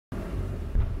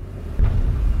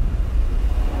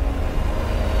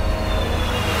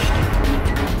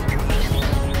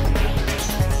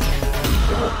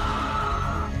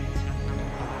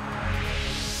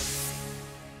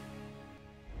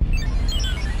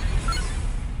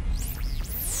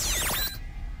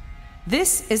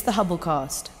This is the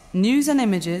Hubblecast, news and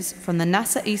images from the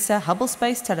NASA ESA Hubble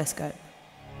Space Telescope.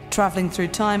 Travelling through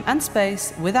time and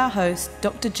space with our host,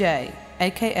 Dr. J,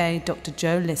 aka Dr.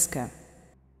 Joe Liska.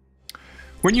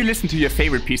 When you listen to your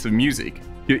favorite piece of music,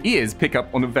 your ears pick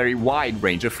up on a very wide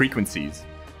range of frequencies,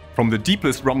 from the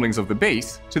deepest rumblings of the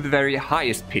bass to the very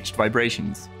highest pitched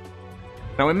vibrations.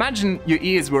 Now imagine your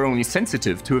ears were only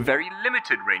sensitive to a very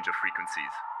limited range of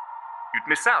frequencies. You'd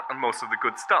miss out on most of the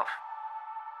good stuff.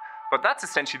 But that's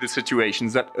essentially the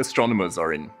situations that astronomers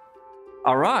are in.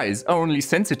 Our eyes are only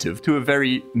sensitive to a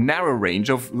very narrow range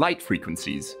of light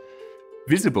frequencies,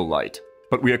 visible light,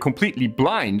 but we are completely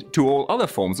blind to all other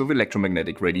forms of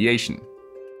electromagnetic radiation.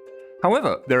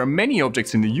 However, there are many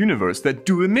objects in the universe that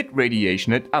do emit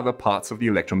radiation at other parts of the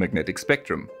electromagnetic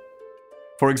spectrum.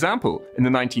 For example, in the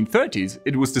 1930s,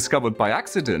 it was discovered by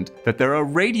accident that there are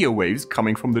radio waves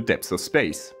coming from the depths of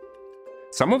space.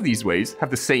 Some of these waves have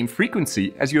the same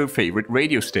frequency as your favorite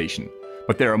radio station,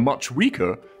 but they are much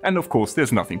weaker, and of course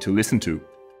there's nothing to listen to.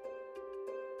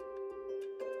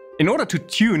 In order to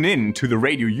tune in to the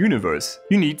radio universe,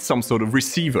 you need some sort of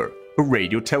receiver, a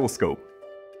radio telescope.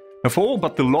 Now for all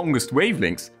but the longest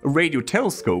wavelengths, a radio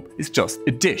telescope is just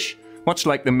a dish, much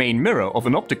like the main mirror of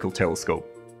an optical telescope.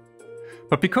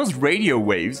 But because radio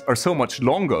waves are so much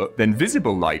longer than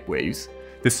visible light waves,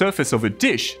 the surface of a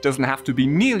dish doesn't have to be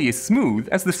nearly as smooth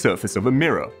as the surface of a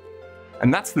mirror.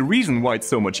 And that's the reason why it's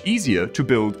so much easier to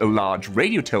build a large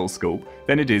radio telescope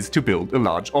than it is to build a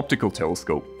large optical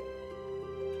telescope.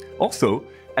 Also,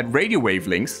 at radio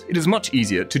wavelengths, it is much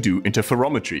easier to do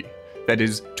interferometry. That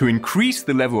is, to increase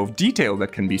the level of detail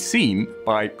that can be seen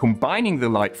by combining the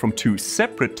light from two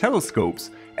separate telescopes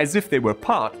as if they were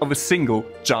part of a single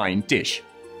giant dish.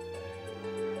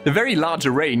 The Very Large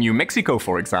Array in New Mexico,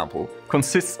 for example,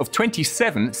 consists of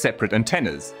 27 separate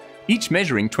antennas, each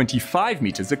measuring 25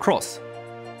 meters across.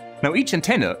 Now each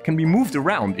antenna can be moved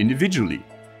around individually,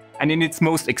 and in its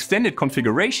most extended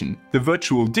configuration, the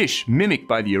virtual dish mimicked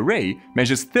by the array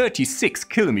measures 36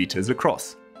 kilometers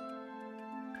across.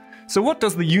 So what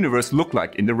does the universe look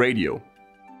like in the radio?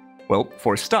 Well,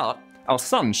 for a start, our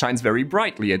sun shines very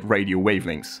brightly at radio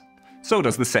wavelengths. So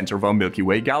does the center of our Milky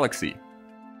Way galaxy.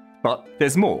 But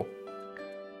there's more.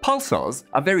 Pulsars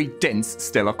are very dense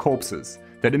stellar corpses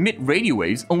that emit radio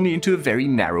waves only into a very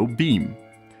narrow beam.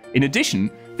 In addition,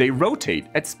 they rotate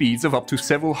at speeds of up to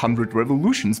several hundred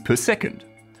revolutions per second.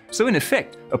 So in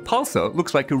effect, a pulsar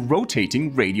looks like a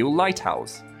rotating radio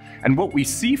lighthouse. And what we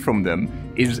see from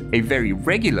them is a very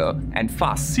regular and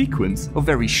fast sequence of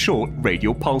very short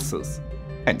radio pulses.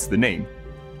 Hence the name.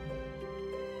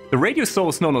 The radio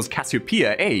source known as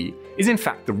Cassiopeia A is in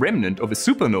fact the remnant of a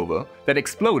supernova that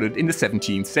exploded in the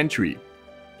 17th century.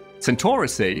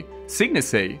 Centaurus A,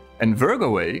 Cygnus A, and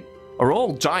Virgo A are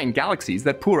all giant galaxies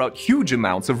that pour out huge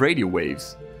amounts of radio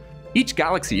waves. Each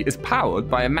galaxy is powered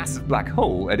by a massive black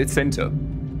hole at its center.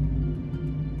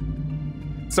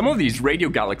 Some of these radio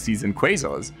galaxies and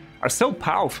quasars are so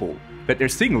powerful that their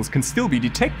signals can still be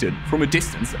detected from a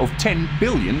distance of 10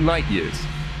 billion light years.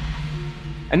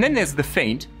 And then there's the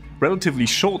faint, relatively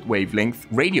short wavelength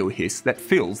radio hiss that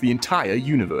fills the entire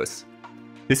universe.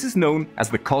 This is known as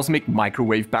the cosmic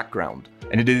microwave background,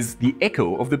 and it is the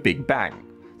echo of the Big Bang,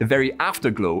 the very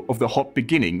afterglow of the hot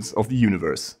beginnings of the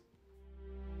universe.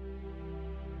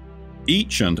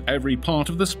 Each and every part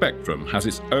of the spectrum has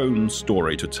its own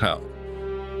story to tell.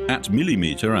 At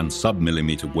millimeter and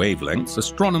sub-millimeter wavelengths,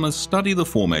 astronomers study the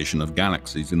formation of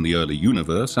galaxies in the early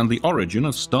universe and the origin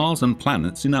of stars and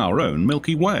planets in our own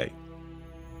Milky Way.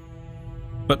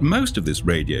 But most of this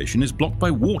radiation is blocked by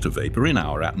water vapor in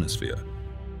our atmosphere.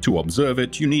 To observe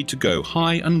it, you need to go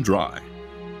high and dry.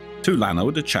 To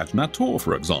Llano de Chajnator,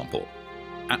 for example.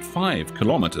 At 5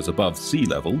 kilometers above sea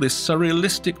level, this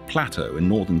surrealistic plateau in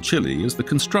northern Chile is the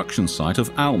construction site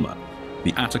of ALMA,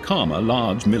 the Atacama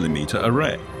Large Millimeter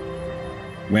Array.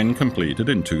 When completed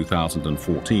in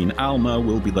 2014, ALMA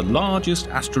will be the largest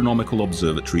astronomical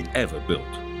observatory ever built.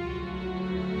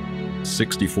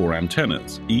 64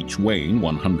 antennas, each weighing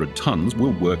 100 tons,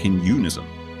 will work in unison.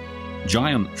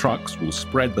 Giant trucks will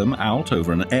spread them out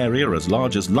over an area as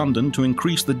large as London to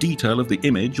increase the detail of the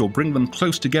image or bring them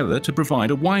close together to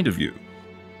provide a wider view.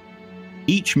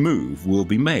 Each move will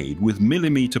be made with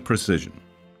millimeter precision.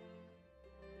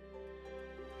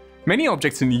 Many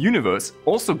objects in the universe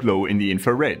also glow in the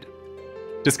infrared.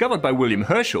 Discovered by William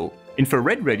Herschel,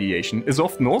 infrared radiation is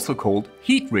often also called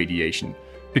heat radiation,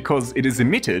 because it is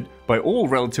emitted by all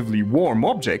relatively warm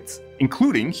objects,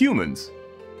 including humans.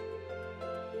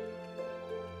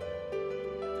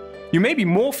 You may be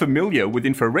more familiar with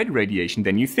infrared radiation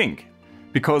than you think,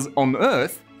 because on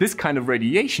Earth this kind of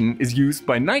radiation is used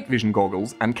by night vision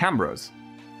goggles and cameras.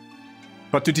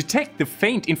 But to detect the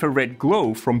faint infrared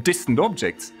glow from distant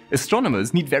objects,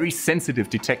 astronomers need very sensitive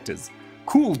detectors,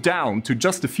 cooled down to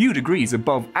just a few degrees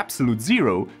above absolute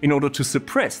zero in order to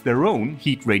suppress their own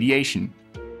heat radiation.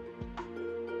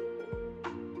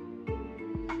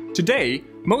 Today,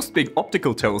 most big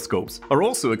optical telescopes are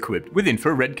also equipped with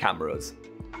infrared cameras.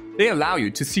 They allow you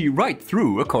to see right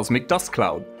through a cosmic dust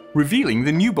cloud, revealing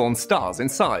the newborn stars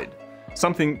inside,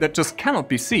 something that just cannot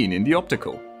be seen in the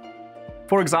optical.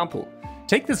 For example,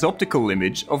 take this optical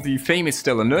image of the famous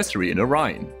stellar nursery in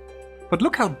Orion. But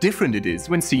look how different it is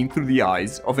when seen through the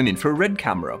eyes of an infrared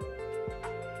camera.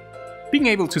 Being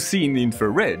able to see in the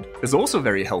infrared is also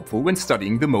very helpful when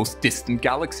studying the most distant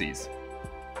galaxies.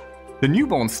 The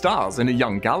newborn stars in a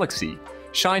young galaxy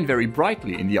shine very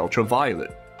brightly in the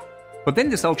ultraviolet. But then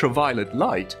this ultraviolet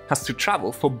light has to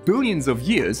travel for billions of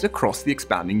years across the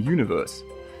expanding universe.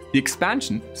 The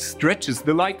expansion stretches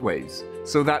the light waves,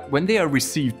 so that when they are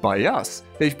received by us,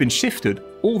 they've been shifted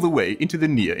all the way into the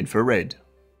near infrared.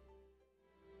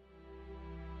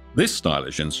 This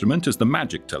stylish instrument is the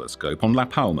MAGIC telescope on La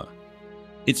Palma.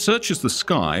 It searches the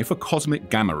sky for cosmic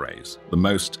gamma rays, the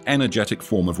most energetic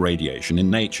form of radiation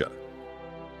in nature.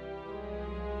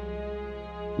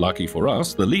 Lucky for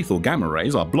us, the lethal gamma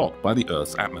rays are blocked by the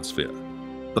Earth's atmosphere,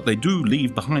 but they do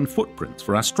leave behind footprints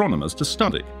for astronomers to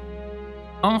study.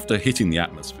 After hitting the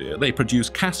atmosphere, they produce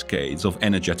cascades of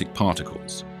energetic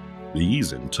particles.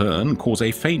 These, in turn, cause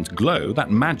a faint glow that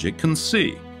MAGIC can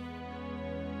see.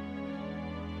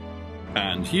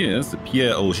 And here's the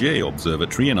Pierre Auger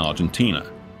Observatory in Argentina.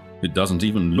 It doesn't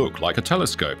even look like a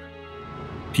telescope.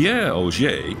 Pierre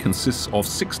Auger consists of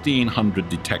 1,600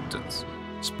 detectors,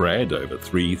 spread over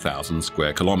 3,000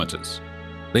 square kilometers.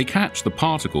 They catch the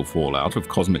particle fallout of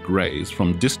cosmic rays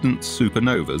from distant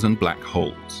supernovas and black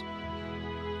holes.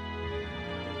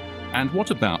 And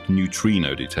what about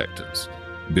neutrino detectors,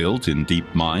 built in deep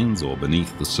mines or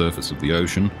beneath the surface of the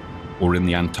ocean, or in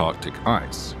the Antarctic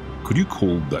ice? Could you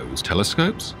call those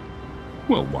telescopes?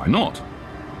 Well, why not?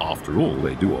 After all,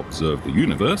 they do observe the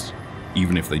universe,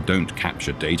 even if they don't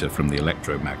capture data from the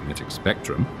electromagnetic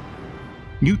spectrum.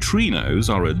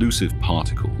 Neutrinos are elusive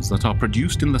particles that are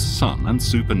produced in the sun and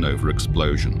supernova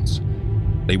explosions.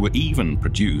 They were even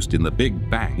produced in the Big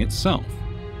Bang itself.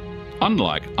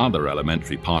 Unlike other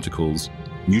elementary particles,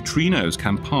 neutrinos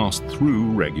can pass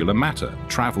through regular matter,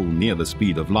 travel near the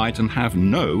speed of light, and have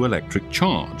no electric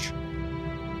charge.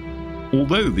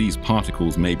 Although these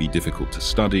particles may be difficult to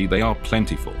study, they are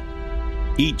plentiful.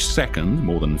 Each second,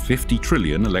 more than 50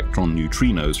 trillion electron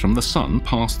neutrinos from the Sun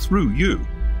pass through you.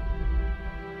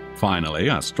 Finally,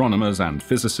 astronomers and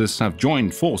physicists have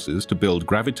joined forces to build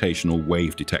gravitational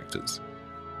wave detectors.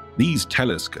 These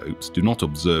telescopes do not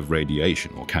observe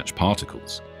radiation or catch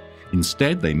particles.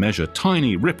 Instead, they measure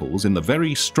tiny ripples in the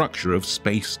very structure of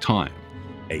space-time,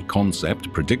 a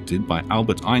concept predicted by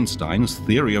Albert Einstein's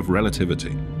theory of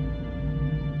relativity.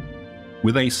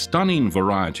 With a stunning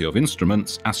variety of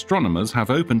instruments, astronomers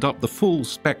have opened up the full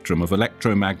spectrum of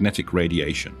electromagnetic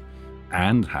radiation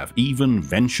and have even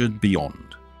ventured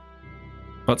beyond.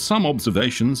 But some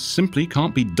observations simply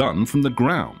can't be done from the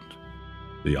ground.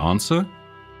 The answer?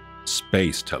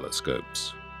 Space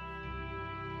telescopes.